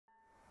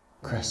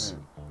Chris.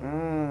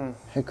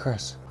 Hey,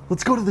 Chris.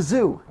 Let's go to the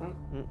zoo.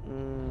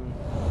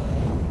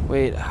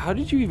 Wait, how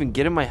did you even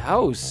get in my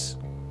house?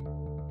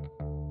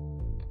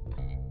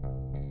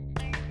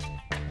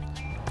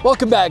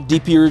 Welcome back,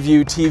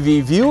 DPReview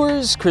TV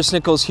viewers. Chris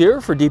Nichols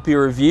here for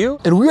DPReview,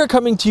 and we are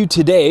coming to you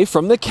today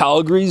from the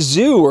Calgary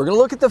Zoo. We're going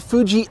to look at the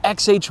Fuji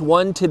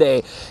X-H1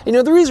 today. And,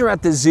 the reason we're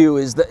at the zoo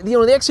is that, the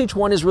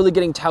X-H1 is really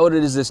getting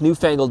touted as this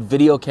newfangled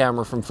video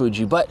camera from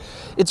Fuji, but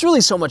it's really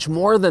so much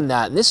more than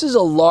that. And this is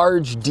a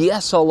large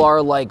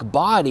DSLR-like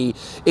body.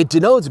 It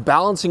denotes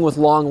balancing with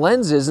long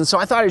lenses, and so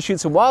I thought I'd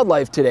shoot some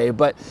wildlife today,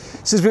 but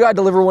since we got to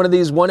deliver one of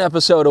these one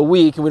episode a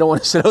week, and we don't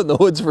want to sit out in the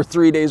woods for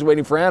 3 days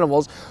waiting for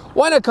animals,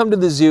 why not come to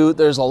the zoo?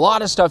 There's a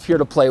lot of stuff here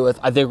to play with.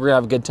 I think we're gonna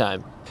have a good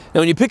time. Now,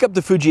 when you pick up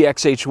the Fuji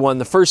X-H1,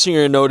 the first thing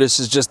you're gonna notice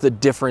is just the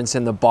difference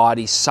in the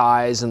body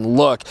size and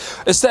look.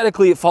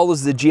 Aesthetically, it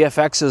follows the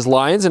GFX's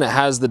lines, and it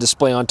has the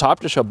display on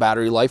top to show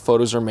battery life,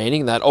 photos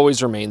remaining. That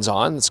always remains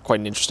on. It's quite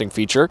an interesting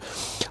feature.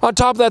 On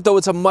top of that, though,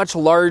 it's a much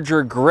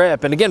larger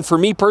grip. And again, for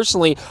me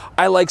personally,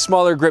 I like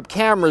smaller grip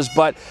cameras,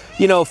 but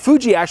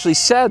Fuji actually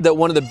said that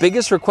one of the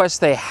biggest requests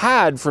they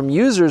had from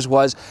users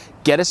was,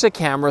 get us a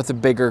camera with a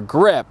bigger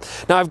grip.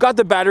 Now, I've got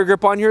the battery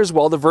grip on here as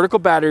well, the vertical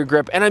battery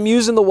grip, and I'm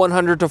using the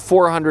 100 to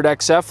 400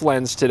 XF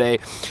lens today.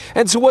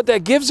 And so what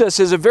that gives us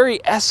is a very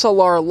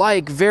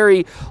SLR-like,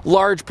 very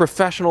large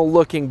professional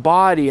looking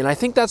body, and I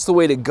think that's the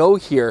way to go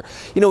here.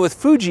 With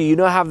Fuji, you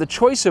have the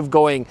choice of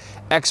going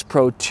X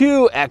Pro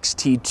 2,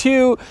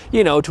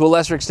 XT2, to a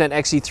lesser extent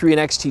XT3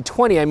 and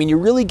XT20. I mean, you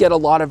really get a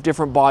lot of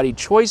different body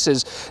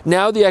choices.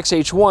 Now the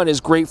X-H1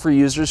 is great for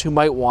users who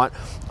might want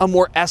a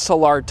more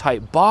SLR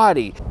type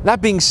body.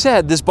 That being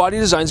said, this body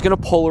design is going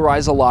to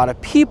polarize a lot of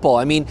people.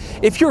 I mean,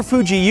 if you're a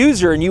Fuji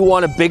user and you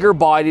want a bigger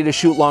body to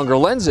shoot longer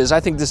lenses,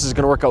 I think this is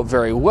going to work out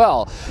very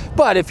well.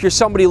 But if you're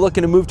somebody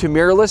looking to move to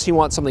mirrorless, you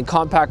want something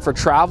compact for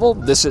travel,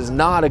 this is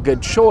not a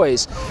good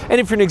choice. And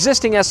if you're an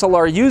existing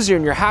SLR user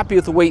and you're happy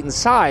with the weight and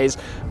size,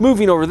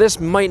 moving over this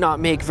might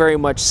not make very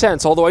much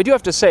sense, although I do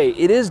have to say,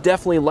 it is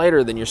definitely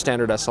lighter than your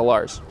standard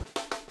SLRs.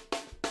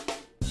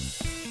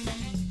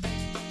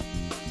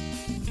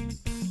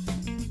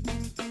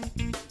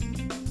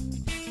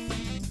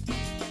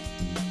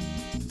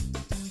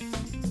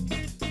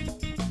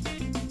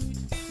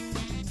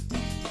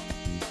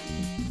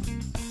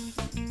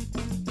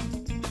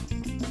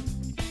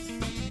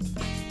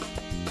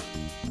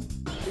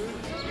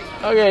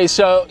 Okay,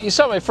 so you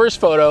saw my first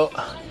photo.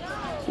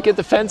 You get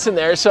the fence in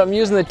there, so I'm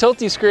using the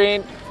tilty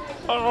screen.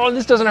 Oh,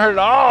 this doesn't hurt at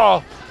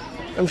all.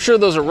 I'm sure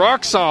those are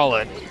rock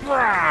solid.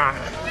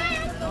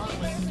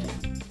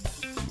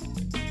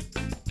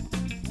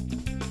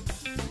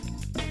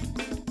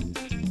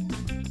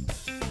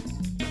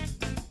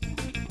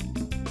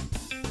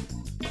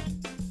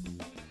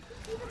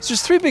 So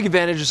there's three big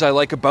advantages I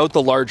like about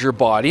the larger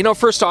body.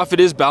 First off, it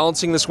is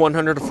balancing this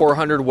 100 to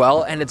 400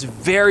 well, and it's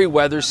very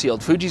weather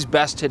sealed. Fuji's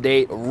best to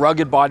date,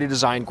 rugged body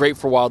design, great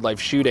for wildlife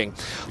shooting.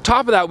 On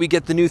top of that, we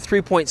get the new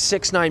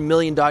 3.69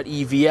 million dot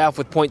EVF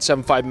with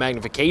 0.75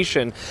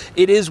 magnification.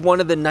 It is one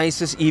of the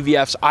nicest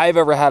EVFs I've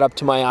ever had up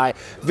to my eye.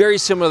 Very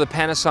similar to the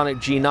Panasonic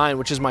G9,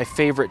 which is my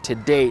favorite to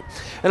date.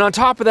 And on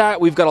top of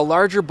that, we've got a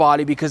larger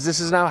body because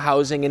this is now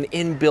housing an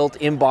inbuilt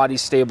in-body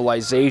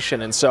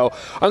stabilization. And so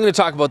I'm going to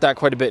talk about that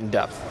quite a bit in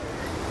depth.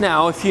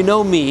 Now, if you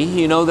know me,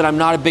 you know that I'm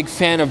not a big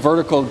fan of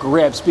vertical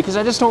grips because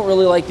I just don't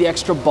really like the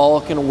extra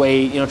bulk and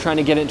weight. Trying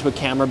to get it into a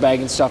camera bag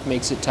and stuff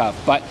makes it tough.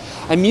 But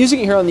I'm using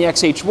it here on the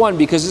X-H1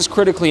 because it's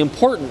critically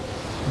important.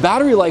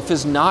 Battery life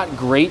is not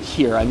great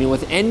here. I mean,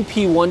 with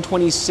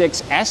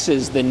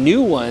NP126Ss, the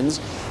new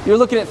ones, you're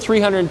looking at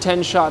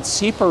 310 shots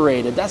SEPA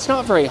rated. That's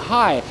not very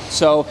high.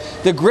 So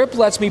the grip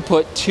lets me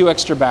put 2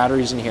 extra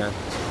batteries in here.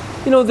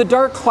 The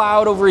dark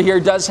cloud over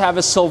here does have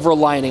a silver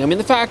lining. I mean,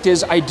 the fact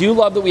is, I do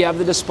love that we have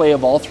the display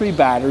of all 3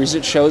 batteries.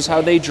 It shows how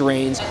they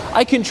drain.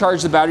 I can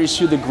charge the batteries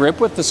through the grip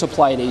with the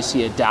supplied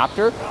AC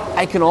adapter.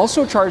 I can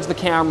also charge the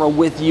camera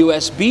with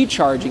USB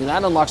charging.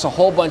 That unlocks a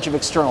whole bunch of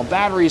external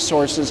battery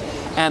sources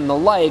and the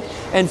like.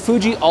 And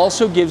Fuji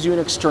also gives you an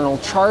external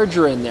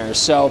charger in there.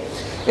 So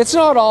it's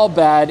not all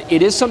bad.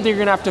 It is something you're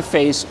gonna have to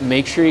face.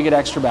 Make sure you get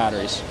extra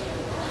batteries.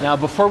 Now,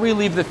 before we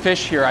leave the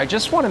fish here, I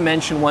just want to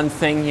mention one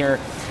thing here.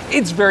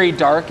 It's very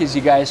dark, as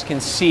you guys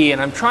can see,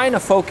 and I'm trying to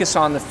focus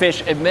on the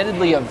fish,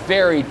 admittedly a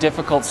very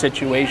difficult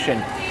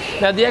situation.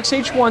 Now, the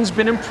X-H1's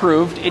been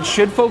improved. It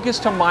should focus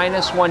to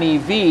 -1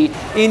 EV.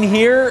 In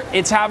here,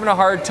 it's having a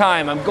hard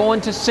time. I'm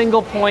going to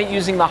single point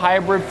using the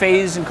hybrid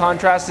phase and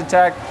contrast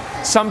detect,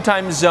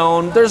 sometimes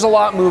zone. There's a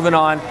lot moving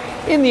on.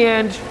 In the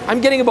end, I'm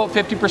getting about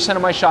 50%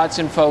 of my shots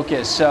in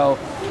focus, so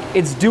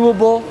it's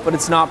doable, but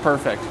it's not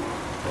perfect.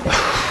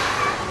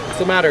 What's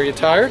the matter, you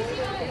tired?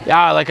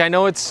 Yeah, I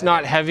know it's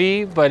not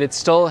heavy, but it's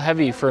still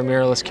heavy for a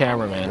mirrorless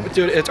camera, man.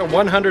 Dude, it's a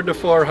 100 to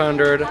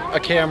 400, a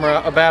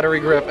camera, a battery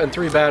grip, and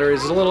 3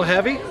 batteries. Is it a little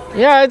heavy?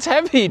 Yeah, it's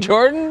heavy,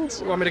 Jordan.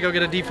 You want me to go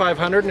get a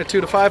D500 and a 2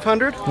 to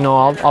 500? No,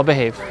 I'll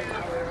behave.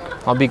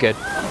 I'll be good.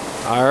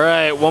 All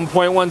right,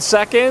 1.1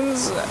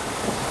 seconds.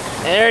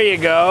 There you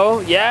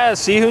go. Yeah,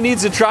 see who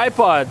needs a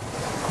tripod?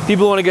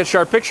 People want to get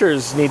sharp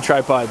pictures need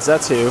tripods,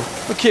 that's who.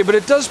 Okay, but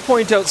it does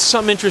point out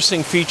some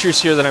interesting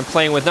features here that I'm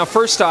playing with. Now,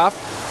 first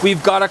off,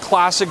 we've got a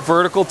classic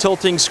vertical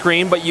tilting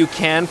screen, but you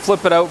can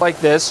flip it out like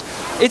this.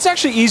 It's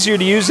actually easier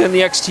to use than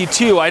the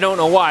X-T2. I don't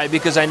know why,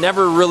 because I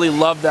never really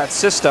loved that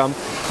system.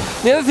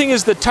 The other thing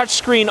is the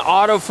touchscreen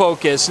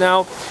autofocus.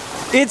 Now,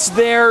 it's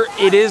there,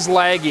 it is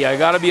laggy, I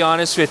gotta be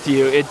honest with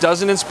you. It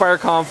doesn't inspire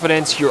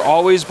confidence, you're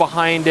always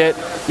behind it.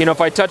 You know,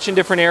 if I touch in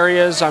different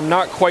areas, I'm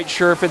not quite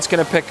sure if it's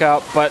gonna pick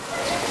up, but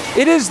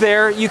it is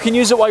there. You can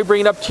use it while you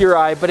bring it up to your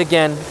eye, but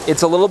again,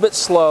 it's a little bit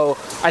slow.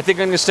 I think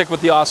I'm gonna stick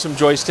with the awesome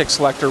joystick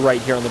selector right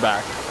here on the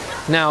back.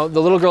 Now,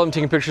 the little girl I'm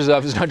taking pictures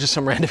of is not just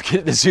some random kid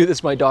at the zoo.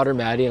 That's my daughter,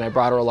 Maddie, and I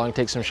brought her along to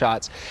take some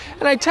shots.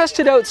 And I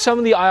tested out some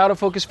of the eye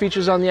autofocus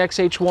features on the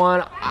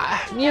X-H1.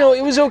 You know,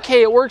 it was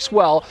okay, it works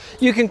well.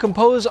 You can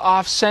compose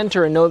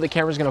off-center and know the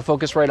camera's gonna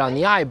focus right on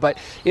the eye, but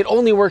it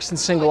only works in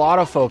single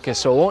autofocus,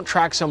 so it won't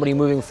track somebody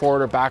moving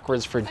forward or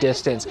backwards for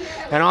distance.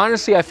 And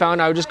honestly, I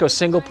found I would just go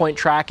single point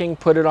tracking,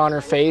 put it on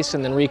her face,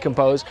 and then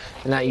recompose,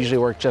 and that usually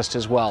worked just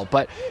as well.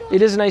 But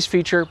it is a nice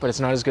feature, but it's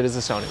not as good as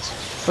the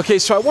Sony's. Okay,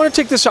 so I wanna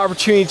take this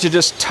opportunity to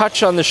just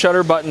touch on the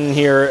shutter button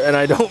here, and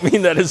I don't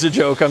mean that as a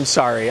joke, I'm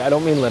sorry, I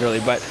don't mean literally,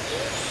 but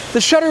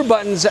the shutter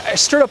buttons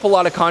stirred up a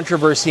lot of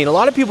controversy and a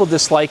lot of people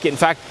dislike it. In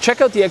fact,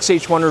 check out the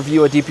X-H1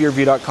 review at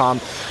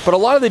DPReview.com, but a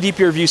lot of the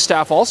DPReview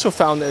staff also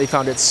found that they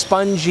found it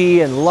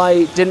spongy and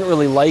light, didn't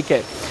really like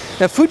it.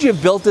 Now, Fuji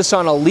have built this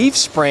on a leaf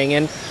spring,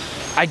 and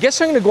I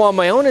guess I'm gonna go on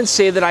my own and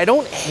say that I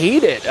don't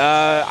hate it.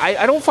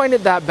 I don't find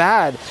it that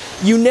bad.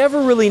 You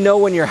never really know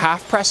when you're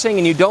half pressing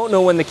and you don't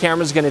know when the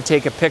camera's gonna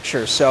take a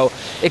picture. So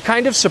it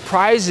kind of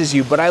surprises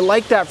you, but I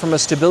like that from a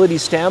stability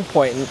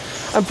standpoint. And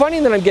I'm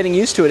finding that I'm getting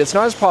used to it. It's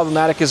not as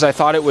problematic as I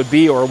thought it would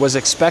be or was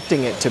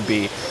expecting it to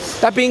be.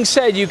 That being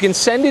said, you can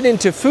send it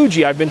into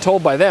Fuji. I've been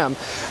told by them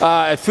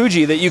at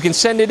Fuji that you can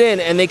send it in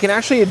and they can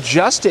actually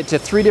adjust it to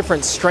 3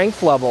 different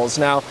strength levels.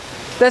 Now,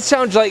 that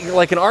sounds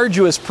like an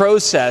arduous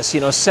process,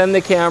 you know, send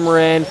the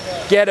camera in,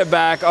 get it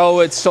back, oh,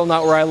 it's still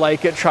not where I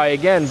like it, try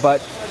again, but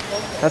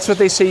that's what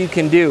they say you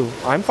can do.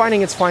 I'm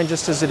finding it's fine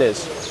just as it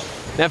is.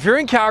 Now, if you're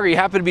in Calgary, you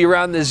happen to be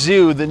around the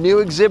zoo, the new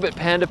exhibit,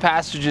 Panda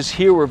Passage, is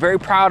here. We're very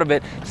proud of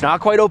it. It's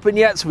not quite open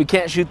yet, so we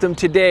can't shoot them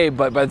today,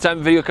 but by the time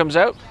the video comes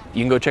out,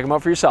 you can go check them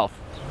out for yourself.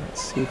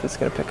 Let's see if it's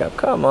gonna pick up.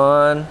 Come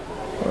on,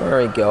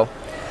 there we go.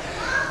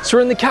 So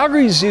we're in the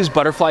Calgary Zoo's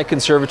Butterfly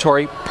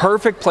Conservatory,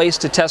 perfect place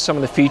to test some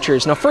of the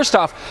features. Now, first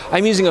off,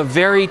 I'm using a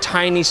very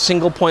tiny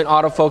single point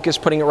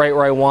autofocus, putting it right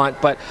where I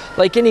want, but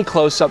like any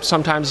close-up,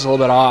 sometimes it's a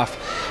little bit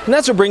off. And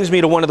that's what brings me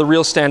to one of the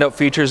real standout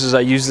features as I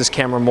use this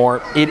camera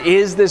more. It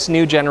is this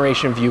new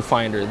generation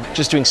viewfinder,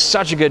 just doing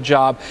such a good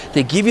job.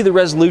 They give you the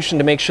resolution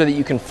to make sure that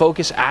you can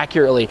focus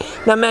accurately.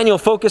 Now, manual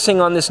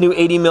focusing on this new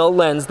 80mm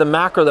lens, the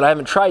macro that I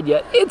haven't tried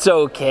yet, it's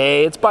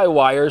okay, it's by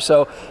wire,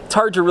 so it's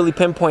hard to really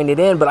pinpoint it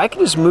in, but I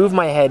can just move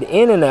my head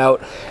in and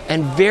out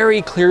and very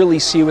clearly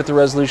see with the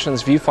resolution of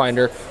this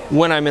viewfinder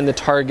when I'm in the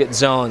target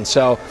zone.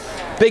 So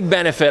big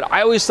benefit.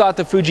 I always thought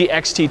the Fuji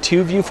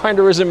X-T2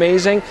 viewfinder was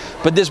amazing,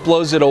 but this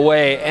blows it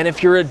away. And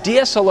if you're a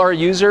DSLR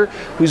user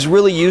who's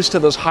really used to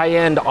those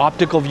high-end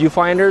optical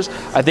viewfinders,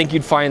 I think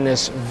you'd find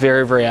this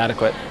very, very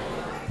adequate.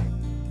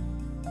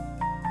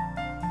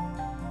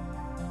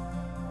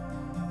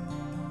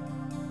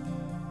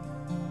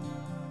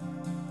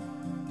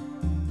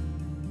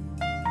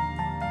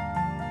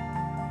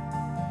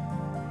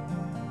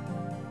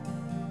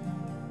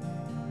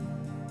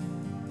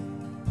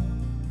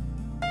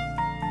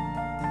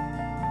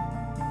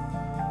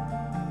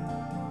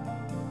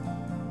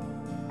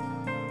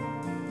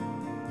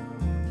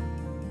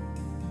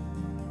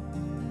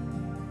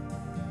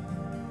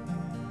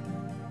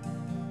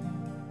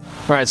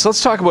 All right, so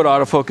let's talk about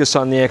autofocus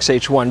on the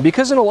X-H1,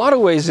 because in a lot of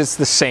ways it's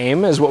the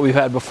same as what we've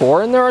had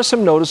before, and there are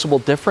some noticeable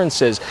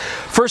differences.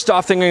 First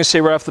off, thing I'm gonna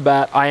say right off the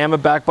bat, I am a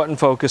back button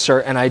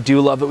focuser, and I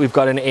do love that we've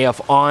got an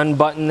AF on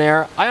button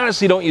there. I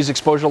honestly don't use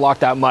exposure lock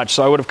that much,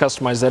 so I would have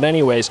customized that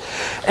anyways.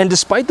 And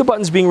despite the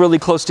buttons being really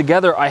close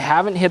together, I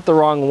haven't hit the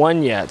wrong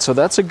one yet, so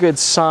that's a good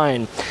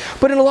sign.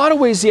 But in a lot of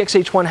ways, the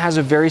X-H1 has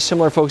a very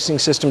similar focusing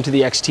system to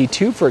the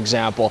X-T2, for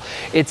example.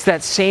 It's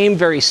that same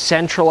very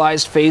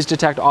centralized phase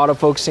detect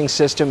autofocusing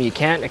system. You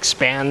can't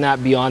expand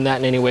that beyond that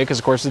in any way because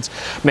of course it's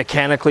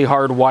mechanically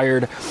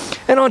hardwired.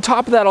 And on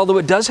top of that, although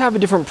it does have a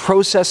different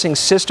processing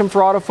system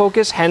for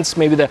autofocus, hence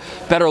maybe the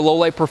better low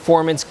light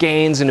performance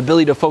gains and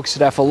ability to focus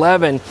at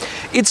f11,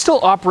 it still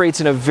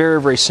operates in a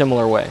very, very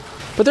similar way.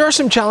 But there are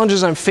some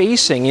challenges I'm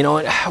facing, you know,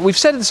 and we've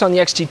said this on the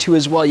X-T2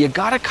 as well, you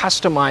gotta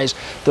customize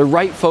the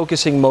right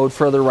focusing mode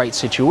for the right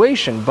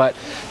situation, but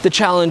the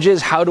challenge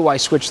is how do I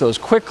switch those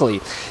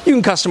quickly? You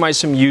can customize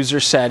some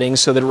user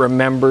settings so that it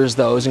remembers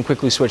those and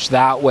quickly switch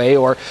that way,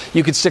 or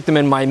you could stick them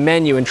in my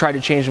menu and try to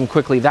change them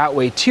quickly that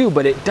way too,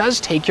 but it does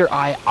take your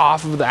eye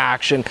off of the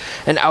action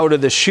and out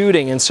of the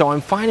shooting, and so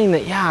I'm finding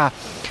that, yeah,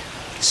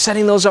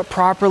 setting those up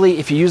properly.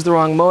 If you use the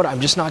wrong mode, I'm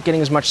just not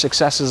getting as much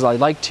success as I'd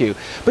like to.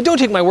 But don't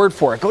take my word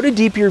for it. Go to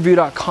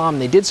DPReview.com.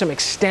 They did some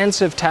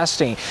extensive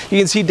testing. You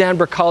can see Dan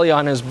Bracali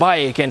on his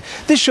bike, and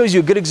this shows you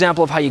a good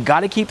example of how you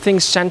got to keep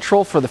things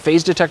central for the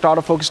phase detect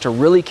autofocus to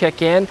really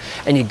kick in,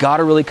 and you got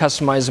to really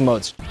customize the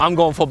modes. I'm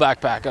going full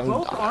backpack.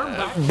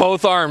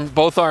 Both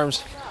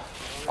arms.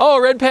 Oh,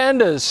 red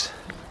pandas.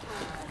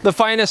 The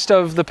finest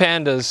of the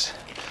pandas,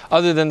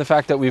 other than the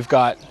fact that we've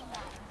got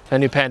a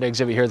new panda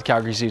exhibit here at the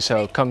Calgary Zoo,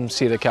 so come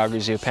see the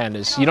Calgary Zoo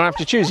pandas. You don't have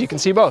to choose, you can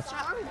see both.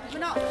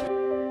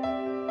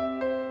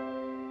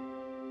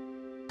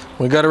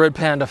 We got a red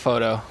panda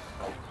photo.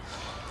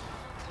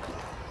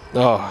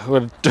 Oh,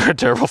 what a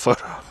terrible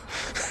photo.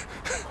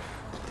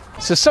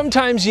 So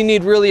sometimes you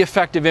need really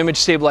effective image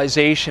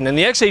stabilization, and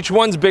the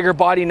X-H1's bigger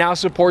body now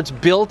supports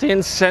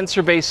built-in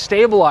sensor-based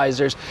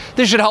stabilizers.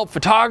 This should help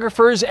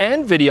photographers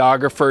and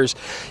videographers.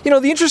 You know,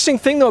 the interesting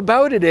thing though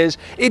about it is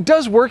it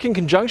does work in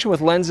conjunction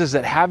with lenses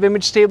that have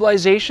image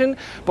stabilization,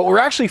 but we're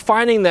actually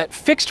finding that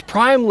fixed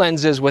prime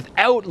lenses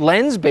without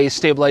lens-based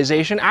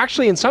stabilization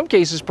actually in some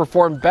cases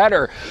perform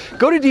better.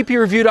 Go to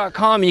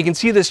DPReview.com and you can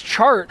see this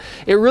chart.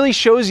 It really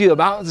shows you the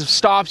amount of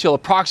stops you'll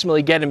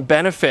approximately get in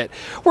benefit.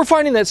 We're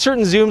finding that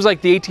certain zooms like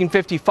the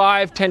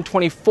 1855,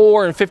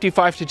 1024, and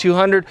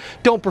 55-200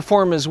 don't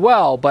perform as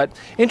well, but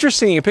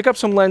interesting, you pick up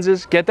some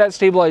lenses, get that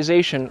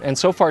stabilization, and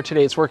so far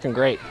today it's working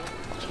great.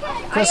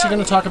 Chris, you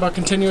going to talk about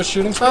continuous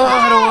shooting speed? Oh,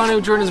 I don't want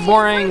to. Jordan is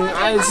boring.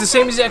 It's the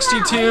same as the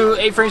X-T2,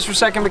 8 frames per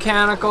second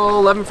mechanical,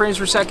 11 frames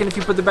per second if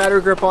you put the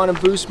battery grip on in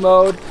boost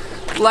mode.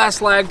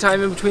 Less lag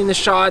time in between the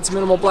shots,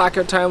 minimal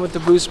blackout time with the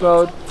boost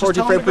mode,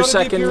 14 frames per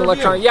second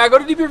electronic. Yeah, go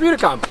to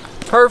DPReview.com.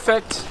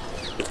 Perfect.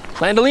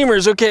 Land of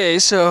lemurs, okay,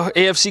 so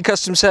AFC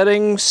custom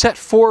setting, set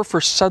 4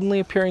 for suddenly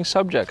appearing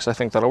subjects. I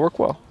think that'll work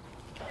well.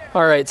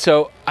 All right,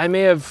 so I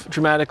may have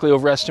dramatically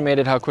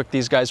overestimated how quick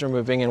these guys are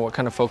moving and what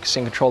kind of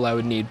focusing control I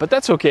would need, but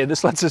that's okay.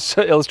 This lets us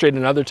illustrate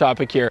another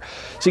topic here.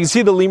 So you can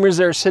see the lemurs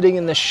there sitting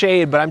in the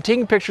shade, but I'm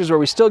taking pictures where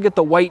we still get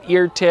the white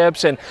ear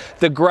tips and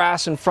the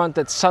grass in front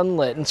that's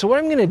sunlit. And so what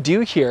I'm gonna do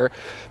here,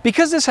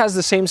 because this has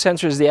the same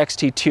sensor as the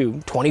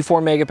X-T2,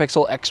 24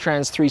 megapixel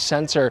X-Trans 3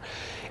 sensor,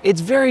 it's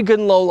very good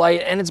in low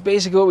light, and it's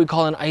basically what we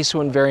call an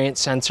ISO invariant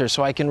sensor,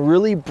 so I can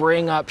really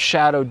bring up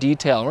shadow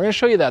detail. And we're gonna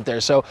show you that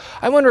there. So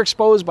I'm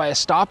underexposed by a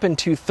stop and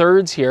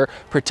 2/3 here,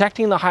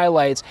 protecting the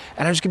highlights,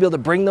 and I'm just gonna be able to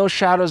bring those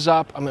shadows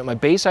up. I'm at my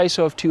base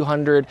ISO of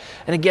 200,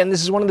 and again,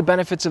 this is one of the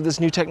benefits of this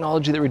new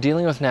technology that we're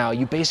dealing with now.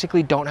 You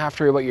basically don't have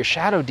to worry about your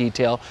shadow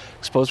detail.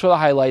 Expose for the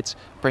highlights,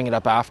 bring it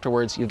up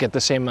afterwards, you'll get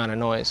the same amount of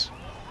noise.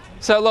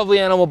 So that lovely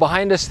animal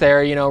behind us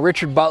there, you know,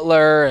 Richard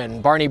Butler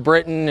and Barney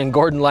Britton and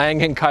Gordon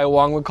Lang and Kai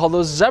Wong would call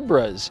those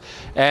zebras.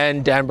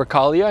 And Dan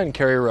Bracalia and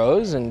Carrie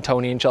Rose and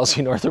Tony and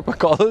Chelsea Northrup would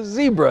call those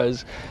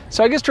zebras.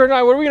 So I guess Jordan and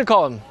I, what are we gonna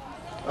call them?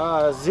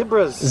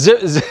 Zebras.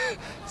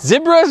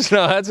 Zebras?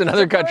 No, that's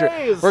another country.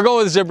 We're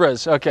going with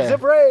zebras, okay.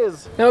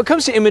 Zebras. Now, when it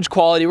comes to image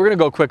quality, we're gonna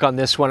go quick on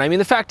this one. I mean,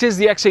 the fact is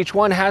the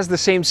X-H1 has the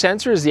same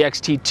sensor as the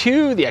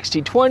X-T2, the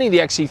X-T20, the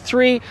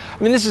X-T3.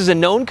 I mean, this is a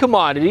known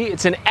commodity.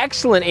 It's an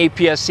excellent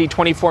APS-C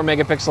 24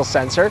 megapixel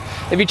sensor.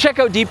 If you check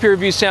out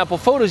DPReview sample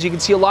photos, you can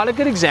see a lot of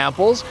good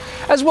examples.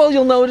 As well,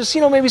 you'll notice,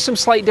 you know, maybe some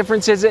slight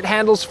differences. It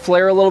handles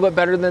flare a little bit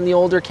better than the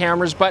older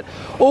cameras, but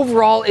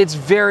overall, it's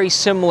very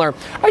similar.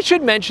 I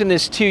should mention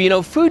this too, you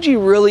know, Fuji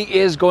really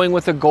is going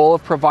with the goal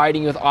of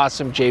providing you with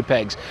awesome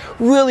JPEGs.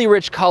 Really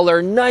rich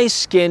color, nice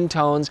skin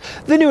tones.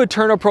 The new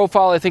Eterno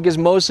profile I think is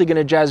mostly going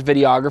to jazz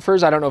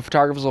videographers. I don't know if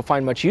photographers will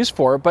find much use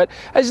for it, but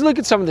as you look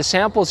at some of the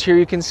samples here,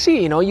 you can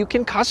see, you know, you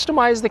can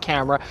customize the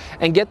camera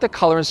and get the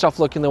color and stuff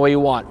looking the way you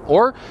want.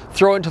 Or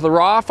throw it into the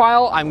RAW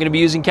file. I'm going to be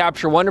using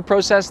Capture One to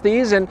process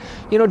these and,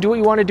 you know, do what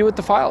you want to do with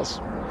the files.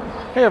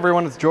 Hey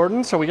everyone, it's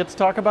Jordan, so we get to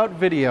talk about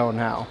video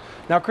now.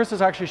 Now Chris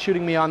is actually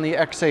shooting me on the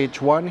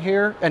X-H1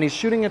 here, and he's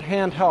shooting it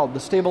handheld. The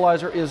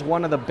stabilizer is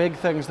one of the big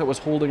things that was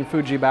holding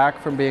Fuji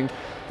back from being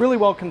really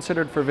well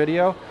considered for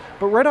video.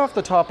 But right off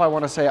the top, I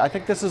want to say, I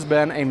think this has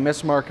been a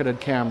mismarketed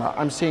camera.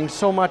 I'm seeing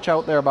so much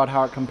out there about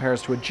how it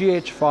compares to a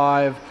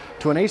GH5,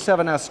 to an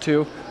A7S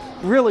II.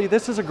 Really,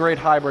 this is a great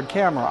hybrid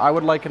camera. I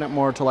would liken it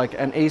more to like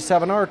an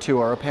A7R II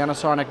or a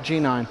Panasonic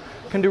G9.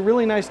 Can do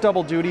really nice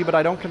double duty, but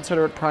I don't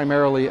consider it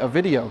primarily a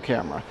video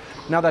camera.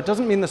 Now that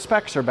doesn't mean the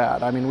specs are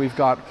bad. I mean, we've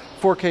got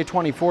 4K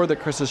 24 that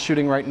Chris is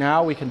shooting right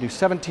now. We can do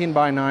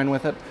 17:9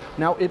 with it.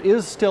 Now it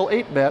is still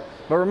 8-bit,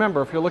 but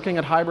remember, if you're looking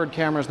at hybrid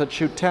cameras that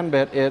shoot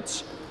 10-bit,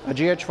 it's a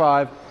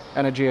GH5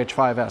 and a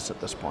GH5S at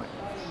this point.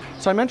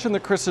 So I mentioned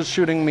that Chris is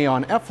shooting me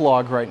on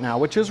F-Log right now,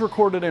 which is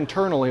recorded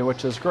internally,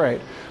 which is great.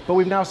 But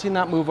we've now seen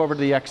that move over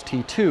to the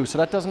X-T2, so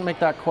that doesn't make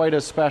that quite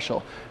as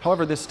special.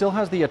 However, this still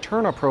has the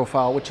Eterno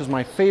profile, which is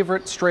my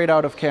favorite straight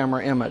out of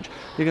camera image.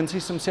 You can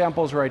see some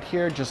samples right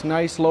here, just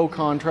nice low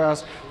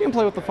contrast. You can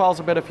play with the files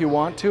a bit if you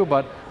want to,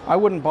 but I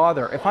wouldn't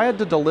bother. If I had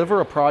to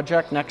deliver a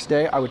project next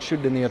day, I would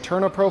shoot it in the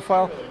Eterno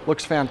profile.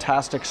 Looks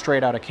fantastic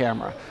straight out of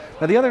camera.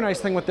 Now the other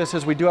nice thing with this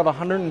is we do have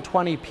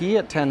 120p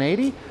at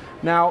 1080,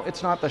 Now,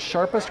 it's not the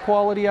sharpest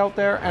quality out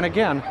there, and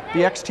again,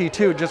 the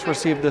X-T2 just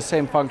received the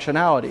same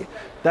functionality.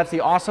 That's the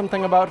awesome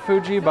thing about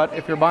Fuji, but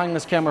if you're buying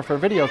this camera for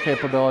video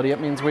capability,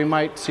 it means we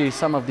might see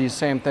some of these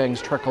same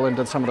things trickle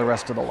into some of the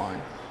rest of the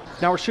line.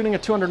 Now we're shooting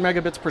at 200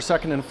 megabits per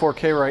second in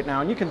 4K right now,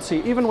 and you can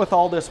see even with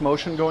all this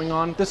motion going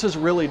on, this is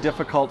really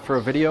difficult for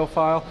a video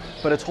file,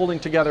 but it's holding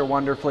together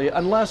wonderfully,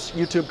 unless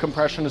YouTube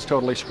compression is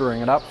totally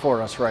screwing it up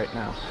for us right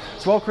now.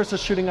 So while Chris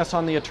is shooting us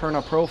on the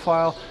Eterna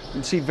profile, you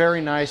can see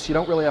very nice, you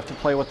don't really have to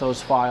play with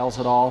those files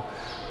at all.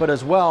 But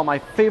as well, my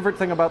favorite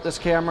thing about this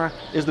camera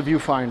is the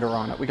viewfinder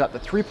on it. We got the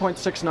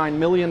 3.69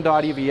 million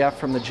dot EVF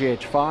from the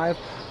GH5,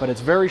 but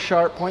it's very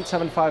sharp,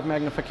 0.75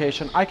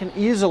 magnification. I can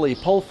easily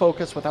pull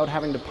focus without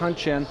having to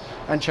punch in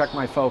and check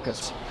my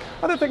focus.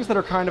 Other things that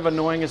are kind of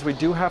annoying is we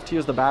do have to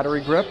use the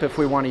battery grip if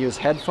we want to use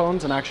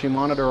headphones and actually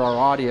monitor our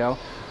audio,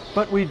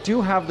 but we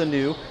do have the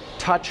new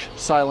touch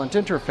silent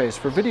interface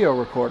for video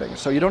recording,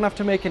 so you don't have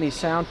to make any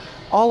sound.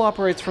 All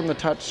operates from the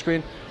touch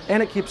screen,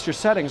 and it keeps your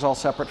settings all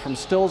separate from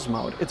stills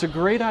mode. It's a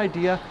great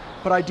idea,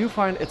 but I do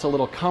find it's a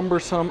little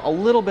cumbersome, a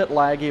little bit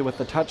laggy with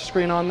the touch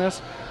screen on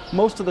this.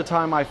 Most of the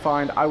time I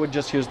find I would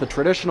just use the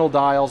traditional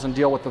dials and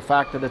deal with the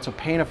fact that it's a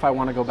pain if I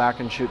want to go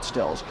back and shoot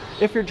stills.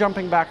 If you're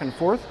jumping back and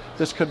forth,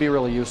 this could be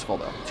really useful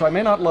though. So I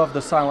may not love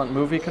the silent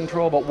movie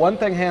control, but one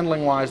thing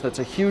handling wise that's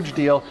a huge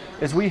deal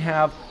is we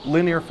have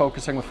linear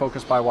focusing with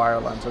focus by wire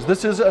lenses.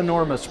 This is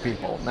enormous,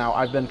 people. Now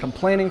I've been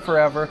complaining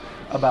forever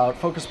about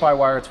focus by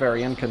wire, it's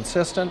very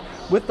inconsistent.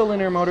 With the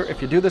linear motor, if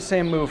you do the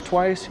same move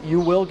twice, you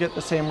will get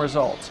the same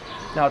results.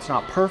 Now it's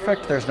not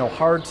perfect, there's no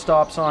hard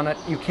stops on it.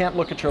 You can't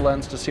look at your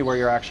lens to see where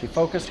you're actually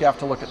focused, you have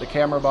to look at the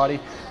camera body,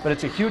 but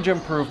it's a huge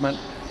improvement.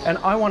 And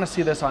I want to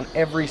see this on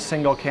every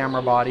single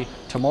camera body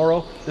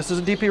tomorrow. This is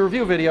a DP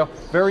review video,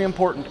 very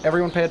important,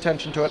 everyone pay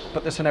attention to it,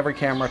 put this in every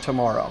camera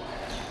tomorrow.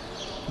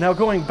 Now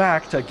going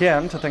back to,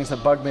 again, to things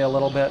that bug me a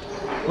little bit,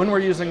 when we're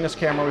using this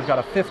camera, we've got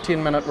a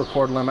 15-minute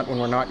record limit when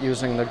we're not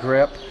using the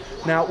grip.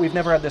 Now, we've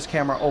never had this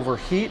camera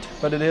overheat,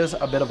 but it is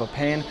a bit of a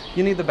pain.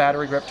 You need the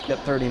battery grip to get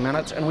 30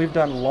 minutes, and we've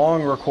done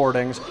long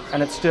recordings,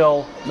 and it's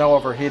still no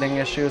overheating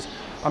issues.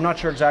 I'm not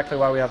sure exactly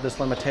why we have this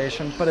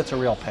limitation, but it's a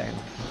real pain.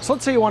 So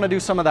let's say you want to do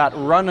some of that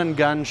run and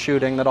gun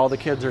shooting that all the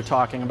kids are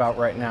talking about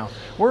right now.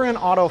 We're in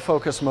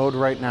autofocus mode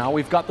right now.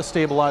 We've got the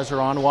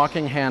stabilizer on,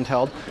 walking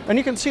handheld, and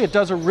you can see it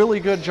does a really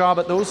good job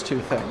at those two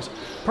things.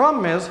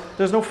 Problem is,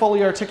 there's no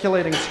fully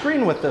articulating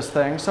screen with this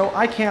thing, so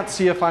I can't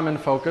see if I'm in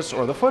focus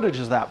or the footage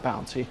is that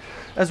bouncy.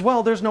 As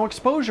well, there's no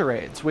exposure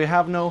aids. We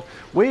have no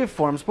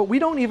waveforms, but we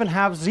don't even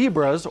have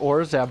zebras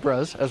or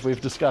zebras, as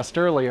we've discussed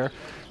earlier,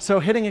 so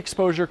hitting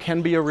exposure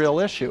can be a real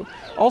issue.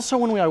 Also,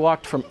 when I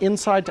walked from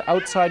inside to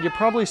outside, you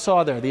probably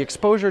saw there, the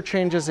exposure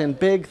changes in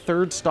big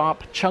third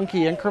stop,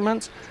 chunky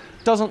increments.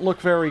 Doesn't look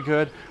very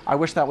good. I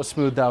wish that was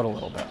smoothed out a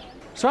little bit.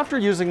 So after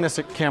using this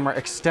camera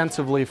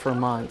extensively for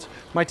months,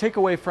 my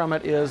takeaway from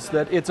it is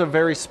that it's a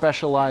very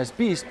specialized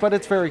beast, but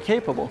it's very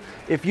capable.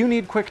 If you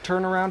need quick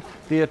turnaround,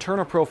 the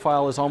Eterna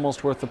profile is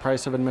almost worth the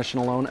price of admission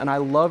alone, and I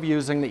love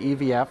using the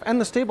EVF, and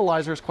the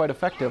stabilizer is quite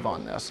effective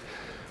on this.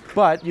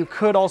 But you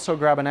could also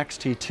grab an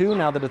X-T2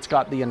 now that it's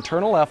got the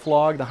internal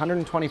F-Log, the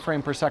 120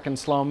 frame per second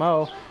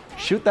slow-mo,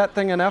 shoot that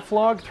thing in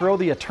F-Log, throw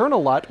the Eterna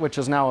LUT, which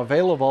is now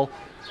available,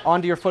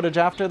 onto your footage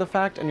after the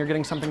fact, and you're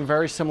getting something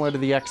very similar to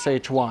the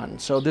X-H1.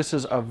 So this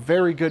is a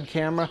very good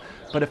camera,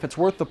 but if it's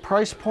worth the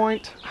price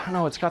point, I don't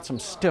know, it's got some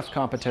stiff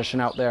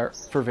competition out there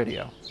for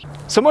video.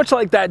 So much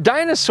like that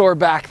dinosaur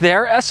back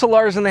there,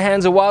 SLRs in the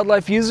hands of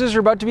wildlife users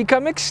are about to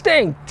become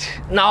extinct.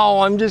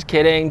 No, I'm just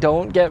kidding.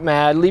 Don't get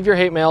mad. Leave your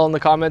hate mail in the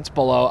comments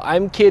below.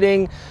 I'm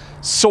kidding,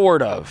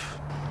 sort of.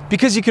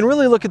 Because you can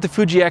really look at the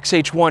Fuji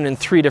X-H1 in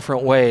 3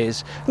 different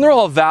ways, and they're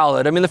all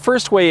valid. I mean, the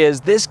first way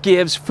is this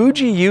gives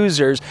Fuji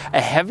users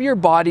a heavier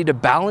body to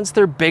balance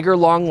their bigger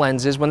long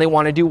lenses when they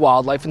want to do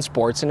wildlife and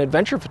sports and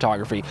adventure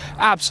photography.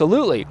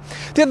 Absolutely.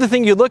 The other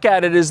thing you look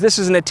at it is this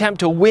is an attempt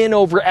to win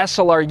over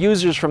SLR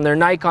users from their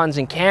Nikons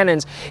and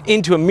Canons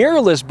into a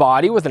mirrorless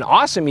body with an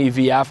awesome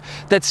EVF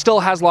that still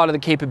has a lot of the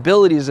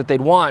capabilities that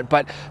they'd want,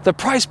 but the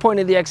price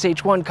point of the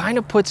X-H1 kind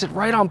of puts it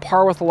right on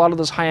par with a lot of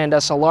those high-end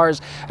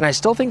SLRs, and I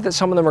still think that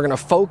some of them are going to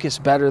focus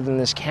better than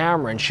this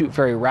camera and shoot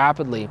very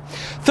rapidly.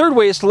 Third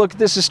way is to look at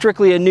this as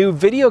strictly a new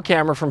video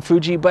camera from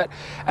Fuji, but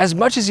as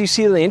much as you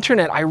see on the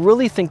internet, I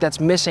really think that's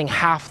missing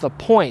half the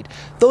point.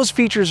 Those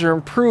features are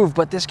improved,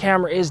 but this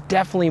camera is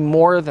definitely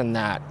more than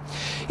that.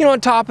 You know,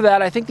 on top of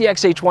that, I think the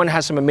X-H1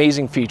 has some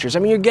amazing features. I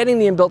mean, you're getting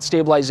the inbuilt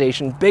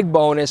stabilization, big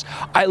bonus.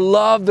 I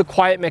love the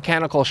quiet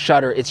mechanical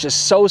shutter. It's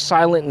just so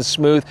silent and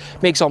smooth,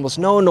 makes almost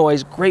no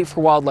noise, great for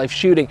wildlife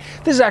shooting.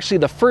 This is actually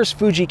the first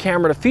Fuji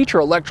camera to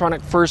feature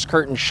electronic first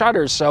curtain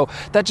shutters, so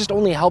that just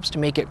only helps to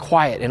make it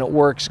quiet, and it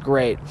works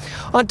great.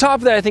 On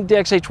top of that, I think the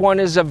X-H1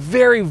 is a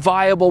very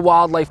viable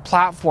wildlife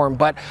platform,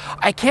 but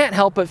I can't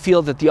help but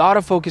feel that the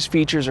autofocus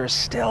features are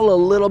still a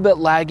little bit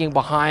lagging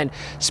behind,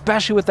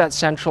 especially with that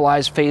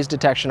centralized phase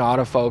detection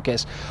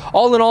autofocus.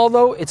 All in all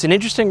though, it's an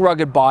interesting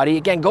rugged body.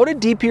 Again, go to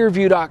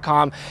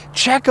DPReview.com,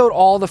 check out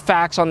all the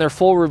facts on their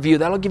full review.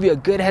 That'll give you a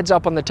good heads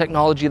up on the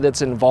technology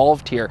that's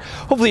involved here.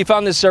 Hopefully you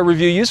found this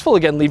review useful.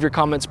 Again, leave your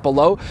comments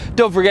below.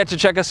 Don't forget to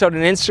check us out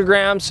on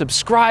Instagram,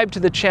 subscribe to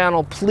the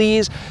channel,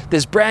 please.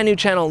 This brand new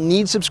channel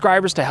needs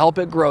subscribers to help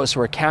it grow, so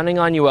we're counting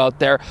on you out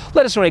there.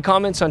 Let us know any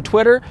comments on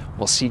Twitter.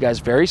 We'll see you guys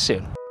very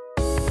soon.